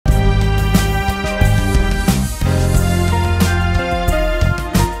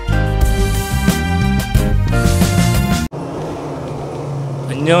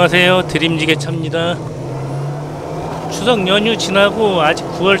안녕하세요, 드림지게차입니다. 추석 연휴 지나고 아직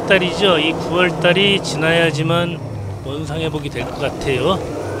 9월달이죠. 이 9월달이 지나야지만 원상회복이 될 것 같아요.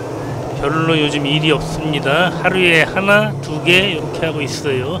 별로 요즘 일이 없습니다. 하루에 하나, 두 개 이렇게 하고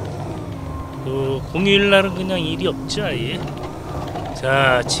있어요. 공휴일날은 그냥 일이 없죠, 아예.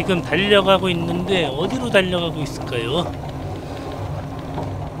 자, 지금 달려가고 있는데 어디로 달려가고 있을까요?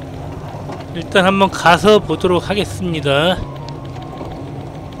 일단 한번 가서 보도록 하겠습니다.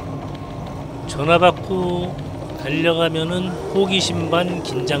 전화 받고 달려가면은 호기심 반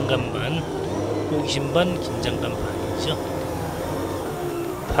긴장감 반, 호기심 반 긴장감 반이죠.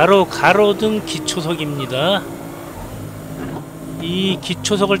 바로 가로등 기초석입니다. 이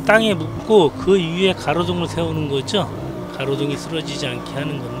기초석을 땅에 묻고 그 위에 가로등을 세우는 거죠. 가로등이 쓰러지지 않게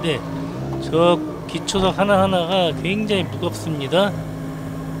하는 건데, 저 기초석 하나하나가 굉장히 무겁습니다.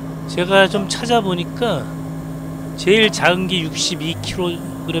 제가 좀 찾아보니까 제일 작은 게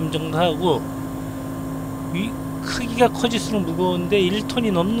 62kg 정도 하고, 크기가 커질수록 무거운데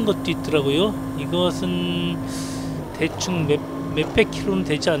 1톤이 넘는 것도 있더라고요. 이것은 대충 몇백 킬로는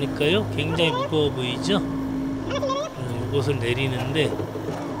되지 않을까요? 굉장히 무거워 보이죠? 이것을 내리는데,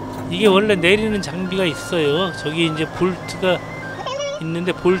 이게 원래 내리는 장비가 있어요. 저기 이제 볼트가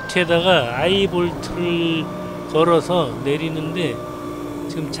있는데, 볼트에다가 I 볼트를 걸어서 내리는데,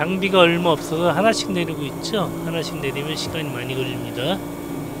 지금 장비가 얼마 없어서 하나씩 내리고 있죠. 하나씩 내리면 시간이 많이 걸립니다.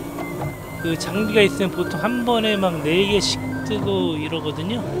 그 장비가 있으면 보통 한 번에 막 4개씩 뜨고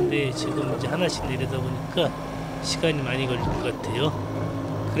이러거든요. 근데 지금 이제 하나씩 내리다 보니까 시간이 많이 걸릴 것 같아요.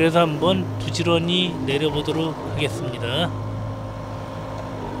 그래서 한번 부지런히 내려보도록 하겠습니다.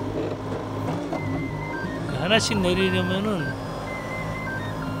 하나씩 내리려면은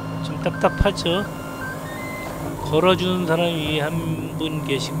좀 답답하죠. 걸어주는 사람이 위에 한 분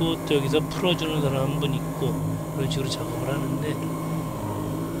계시고, 또 여기서 풀어주는 사람 한 분 있고, 그런 식으로 작업을 하는데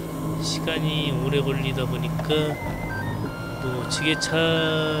시간이 오래 걸리다 보니까 뭐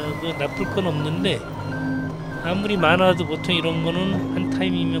지게차가 나쁠 건 없는데, 아무리 많아도 보통 이런 거는 한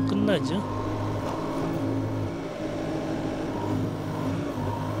타임이면 끝나죠.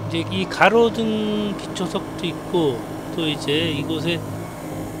 이제 이 가로등 기초석도 있고, 또 이제 이곳에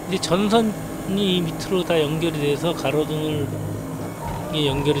이제 전선이 밑으로 다 연결이 돼서 가로등을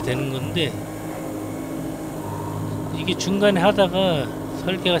연결이 되는 건데, 이게 중간에 하다가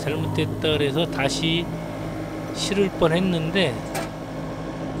설계가 잘못됐다 그래서 다시 실을 뻔 했는데,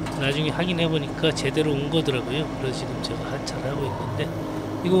 나중에 확인해 보니까 제대로 온 거더라고요. 그래서 지금 제가 하차를 하고 있는데,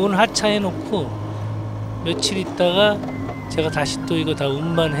 이거 오늘 하차해 놓고 며칠 있다가 제가 다시 또 이거 다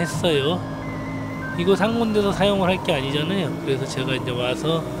운반했어요. 이거 한 군데서 사용을 할 게 아니잖아요. 그래서 제가 이제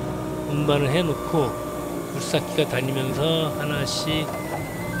와서 운반을 해 놓고 물삭기가 다니면서 하나씩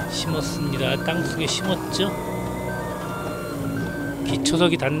심었습니다. 땅속에 심었죠.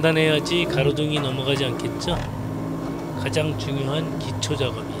 기초석이 단단해야지 가로등이 넘어가지 않겠죠. 가장 중요한 기초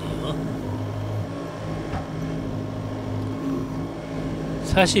작업이에요.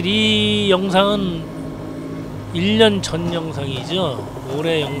 사실 이 영상은 1년 전 영상이죠.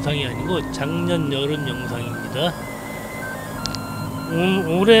 올해 영상이 아니고 작년 여름 영상입니다.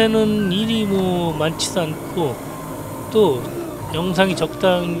 올해는 일이 뭐 많지도 않고, 또 영상이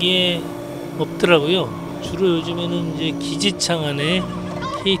적당한 게 없더라고요. 주로 요즘에는 이제 기지창 안에,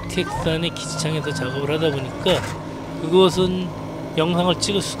 KTX 안에 기지창에서 작업을 하다 보니까 그것은 영상을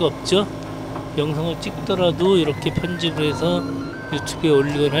찍을 수가 없죠. 영상을 찍더라도 이렇게 편집을 해서 유튜브에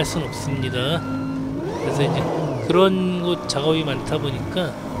올리거나 할 수는 없습니다. 그래서 이제 그런 곳 작업이 많다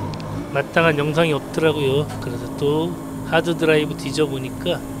보니까 마땅한 영상이 없더라고요. 그래서 또 하드드라이브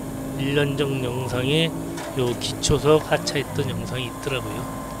뒤져보니까 1년 전 영상에 요 기초석 하차했던 영상이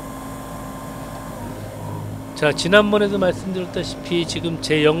있더라고요. 자, 지난번에도 말씀드렸다시피 지금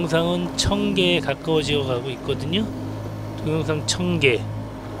제 영상은 1000개에 가까워지어 가고 있거든요. 동영상 1000개.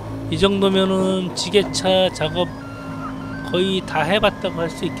 이 정도면은 지게차 작업 거의 다 해봤다고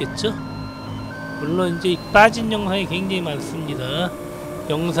할 수 있겠죠. 물론 이제 빠진 영상이 굉장히 많습니다.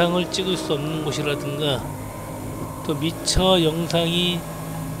 영상을 찍을 수 없는 곳이라든가, 또 미처 영상이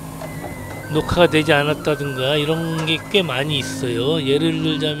녹화가 되지 않았다든가, 이런 게 꽤 많이 있어요. 예를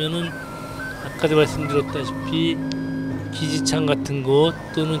들자면은 아까도 말씀드렸다시피 기지창 같은 곳,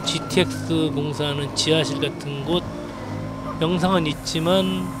 또는 GTX 공사하는 지하실 같은 곳, 영상은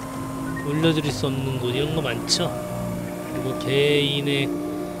있지만 올려드릴 수 없는 곳, 이런 거 많죠. 그리고 개인의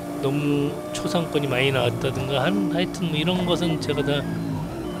너무 초상권이 많이 나왔다든가, 하여튼 뭐 이런 것은 제가 다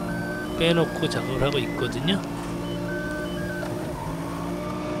빼놓고 작업을 하고 있거든요.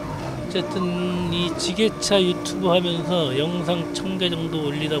 어쨌든 이 지게차 유튜브 하면서 영상 1000개 정도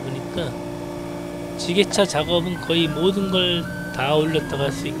올리다 보니까 지게차 작업은 거의 모든 걸 다 올렸다가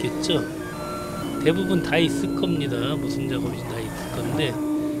할 수 있겠죠. 대부분 다 있을 겁니다. 무슨 작업인지 다 있을 건데,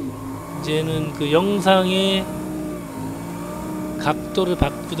 이제는 그 영상의 각도를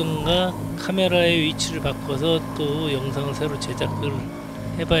바꾸든가 카메라의 위치를 바꿔서 또 영상을 새로 제작을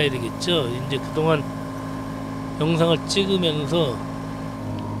해봐야 되겠죠. 이제 그동안 영상을 찍으면서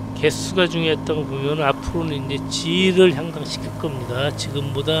개수가 중요했다고 보면 앞으로는 이제 질을 향상시킬 겁니다.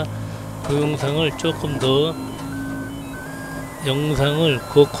 지금보다 동영상을 조금 더 영상을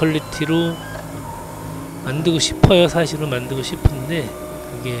고퀄리티로 만들고 싶어요. 사실은 만들고 싶은데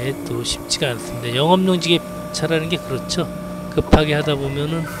그게 또 쉽지가 않습니다. 영업용지게차라는 게 그렇죠. 급하게 하다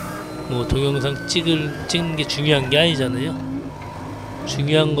보면은 뭐 동영상 찍는 게 중요한 게 아니잖아요.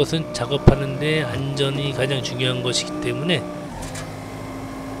 중요한 것은 작업하는데 안전이 가장 중요한 것이기 때문에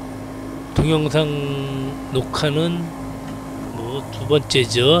동영상 녹화는 뭐 두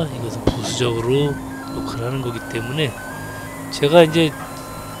번째죠. 이것은 부수적으로 녹화를 하는 거기 때문에 제가 이제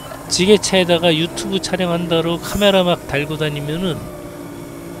지게차에다가 유튜브 촬영한다고 카메라 막 달고 다니면은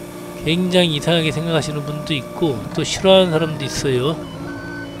굉장히 이상하게 생각하시는 분도 있고 또 싫어하는 사람도 있어요.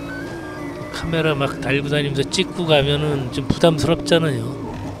 카메라 막 달고 다니면서 찍고 가면은 좀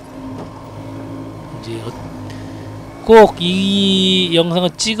부담스럽잖아요. 이제 꼭 이 영상을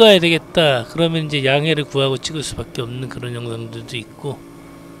찍어야 되겠다 그러면 이제 양해를 구하고 찍을 수밖에 없는 그런 영상들도 있고,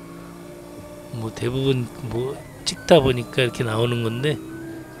 뭐 대부분 뭐 찍다 보니까 이렇게 나오는 건데,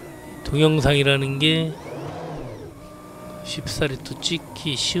 동영상이라는 게 쉽사리 또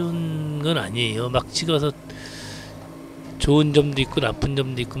찍기 쉬운 건 아니에요. 막 찍어서 좋은 점도 있고 나쁜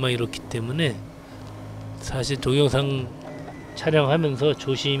점도 있고 막 이렇기 때문에 사실 동영상 촬영하면서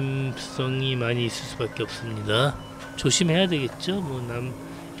조심성이 많이 있을 수밖에 없습니다. 조심해야 되겠죠. 뭐 남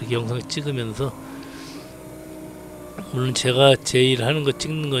이렇게 영상 찍으면서 물론 제가 제 일 하는 거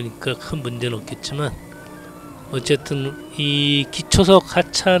찍는 거니까 큰 문제는 없겠지만 어쨌든 이 기초석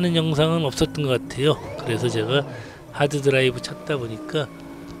하차하는 영상은 없었던 것 같아요. 그래서 제가 하드 드라이브 찾다 보니까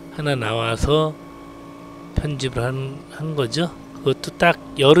하나 나와서 편집을 한 거죠. 그것도 딱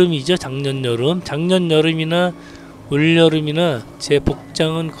여름이죠. 작년 여름이나 올 여름이나 제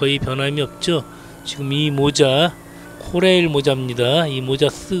복장은 거의 변함이 없죠. 지금 이 모자 코레일 모자입니다. 이 모자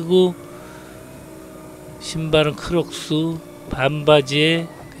쓰고 신발은 크록스, 반바지에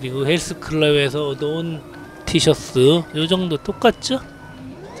그리고 헬스클럽에서 얻어온 티셔츠 요 정도 똑같죠?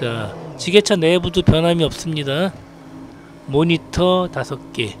 자, 지게차 내부도 변함이 없습니다. 모니터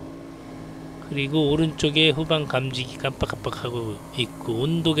 5개, 그리고 오른쪽에 후방 감지기 깜빡깜빡하고 있고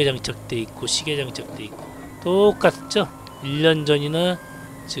온도계 장착돼 있고 시계 장착돼 있고 똑같죠? 1년 전이나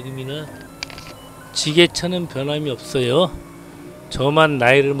지금이나 지게차는 변함이 없어요. 저만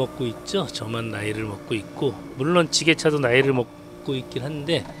나이를 먹고 있죠. 저만 나이를 먹고 있고, 물론 지게차도 나이를 먹고 있긴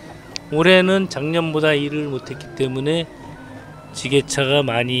한데 올해는 작년보다 일을 못했기 때문에 지게차가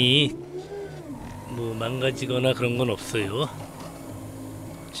많이 뭐 망가지거나 그런 건 없어요.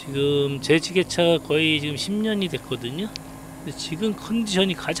 지금 제 지게차가 거의 지금 10년이 됐거든요. 근데 지금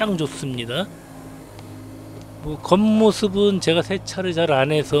컨디션이 가장 좋습니다. 뭐 겉모습은 제가 세차를 잘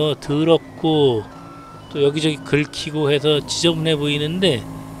안 해서 더럽고 또 여기저기 긁히고 해서 지저분해 보이는데,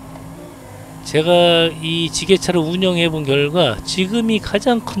 제가 이 지게차를 운영해 본 결과 지금이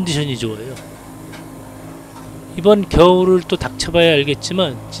가장 컨디션이 좋아요. 이번 겨울을 또 닥쳐봐야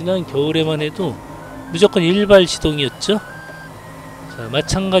알겠지만 지난 겨울에만 해도 무조건 일발 시동이었죠. 자,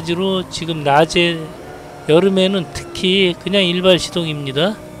 마찬가지로 지금 낮에 여름에는 특히 그냥 일발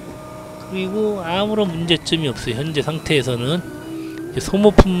시동입니다. 그리고 아무런 문제점이 없어요. 현재 상태에서는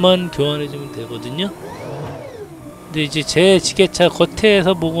소모품만 교환해주면 되거든요. 근데 이제 제 지게차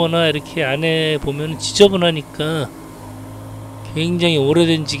겉에서 보거나 이렇게 안에 보면 지저분하니까 굉장히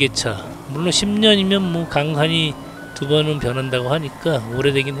오래된 지게차, 물론 10년이면 뭐 강산이 2번은 변한다고 하니까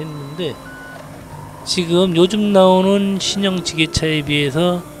오래되긴 했는데 지금 요즘 나오는 신형 지게차에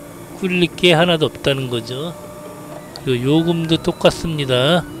비해서 꿀릴 게 하나도 없다는 거죠. 그리고 요금도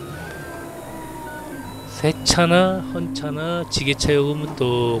똑같습니다. 새차나 헌차나 지게차 요금은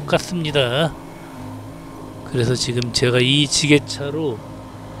똑같습니다. 그래서 지금 제가 이 지게차로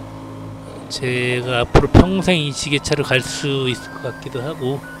제가 앞으로 평생 이 지게차를 갈 수 있을 것 같기도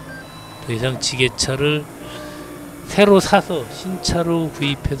하고, 더 이상 지게차를 새로 사서 신차로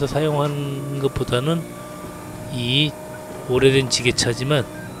구입해서 사용하는 것보다는 이 오래된 지게차지만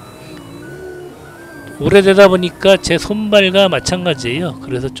오래되다 보니까 제 손발과 마찬가지예요.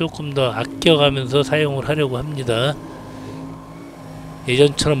 그래서 조금 더 아껴가면서 사용을 하려고 합니다.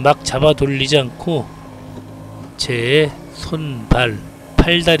 예전처럼 막 잡아 돌리지 않고 제 손발,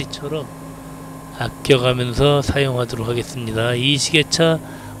 팔다리처럼 아껴가면서 사용하도록 하겠습니다. 이 지게차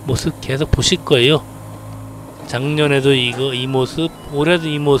모습 계속 보실 거예요. 작년에도 이 모습, 올해도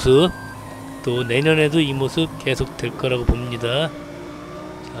이 모습, 또 내년에도 이 모습 계속 될 거라고 봅니다.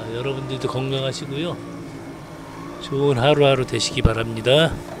 자, 여러분들도 건강하시고요. 좋은 하루하루 되시기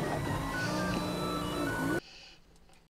바랍니다.